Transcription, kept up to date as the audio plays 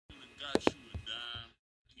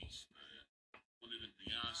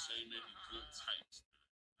they making good types.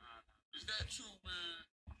 Is that true, man?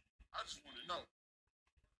 I just want to know.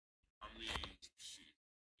 I mean, shit.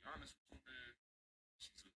 Be honest with you, man.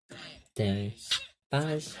 She's a Dang, fine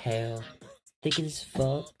as hell, thick as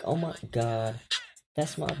fuck. Oh my god,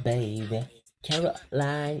 that's my baby.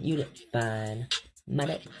 Caroline, you look fine,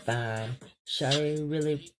 mighty fine. Shawty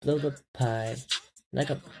really blow the pipe like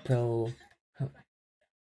a pro. Huh,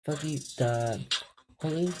 fuck you, dog.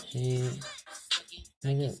 Holy shit,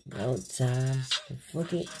 I get no time to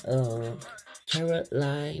fuck it up.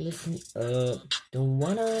 Caroline, listen up. Don't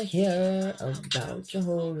wanna hear about your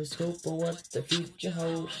horoscope or what the future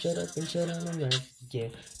holds. Shut up and shut on the mouth.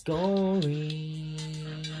 Get gory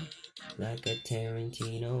like a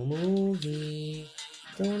Tarantino movie.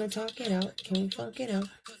 Don't wanna talk it out, can we fuck it out?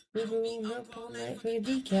 We room up all night for your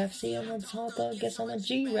decaf. See, I'm a tall dog, guess I'm a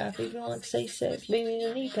G-rap. If you want to say sex, baby,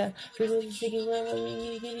 the kneecap. Figure the sticky wherever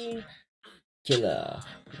we need. Killer,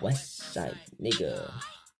 West Side nigga.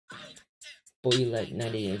 Boy, you like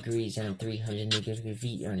 90 degrees and I'm 300 niggas with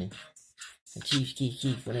feet earning. A chief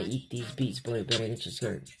keef when I eat these beats, boy, better get your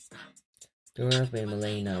skirt. Don't run up in my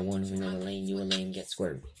lane, I want to know the lane, you a lane, get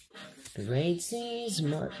squirt. The rain scenes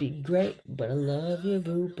might be great, but I love your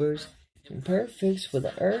boopers. Imperfects for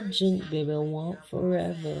the urgent, baby, I want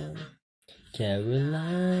forever.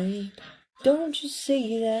 Caroline, don't you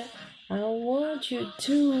see that? I want you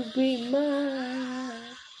to be mine.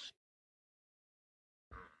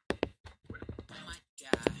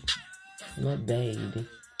 My baby,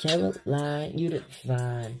 Caroline, you look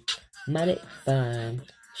fine, mighty fine.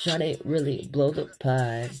 Shawty really blow the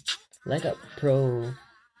pipe like a pro.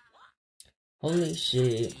 Holy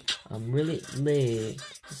shit, I'm really lit.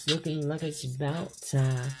 It's looking like it's about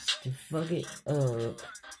time to fuck it up.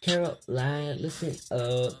 Caroline, listen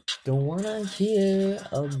up. Don't wanna hear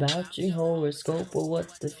about your horoscope or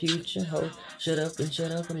what the future holds. Shut up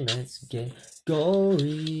and let's get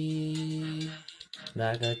gory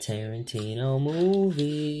like a Tarantino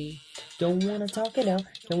movie. Don't wanna talk it out,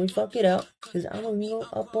 can we fuck it out? Cause I'm gonna go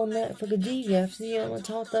up on that for the DF. See, I'm a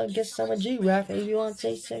tall thug, guess I'm a G-rap. If you want to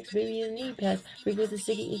say sex, baby, you need pads. Freak with the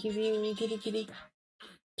sticky, icky, view, kitty, kitty.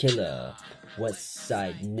 Killer, West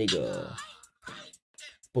Side nigga.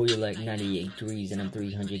 Boy, you're like 98 degrees and I'm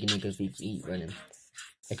 300 niggas eat running.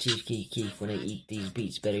 A chief keef when I eat these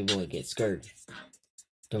beats, better boy get skirt.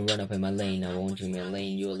 Don't run up in my lane, I won't dream in a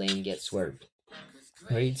lane, you a lane get swerved.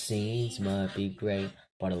 Great scenes might be great,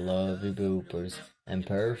 but I love your bloopers and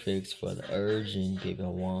perfects for the urgent, baby, I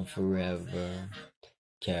want forever.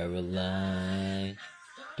 Caroline,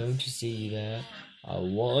 don't you see that? I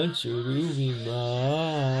want you to be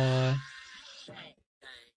mine.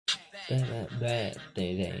 Bad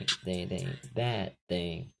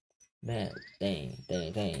thing.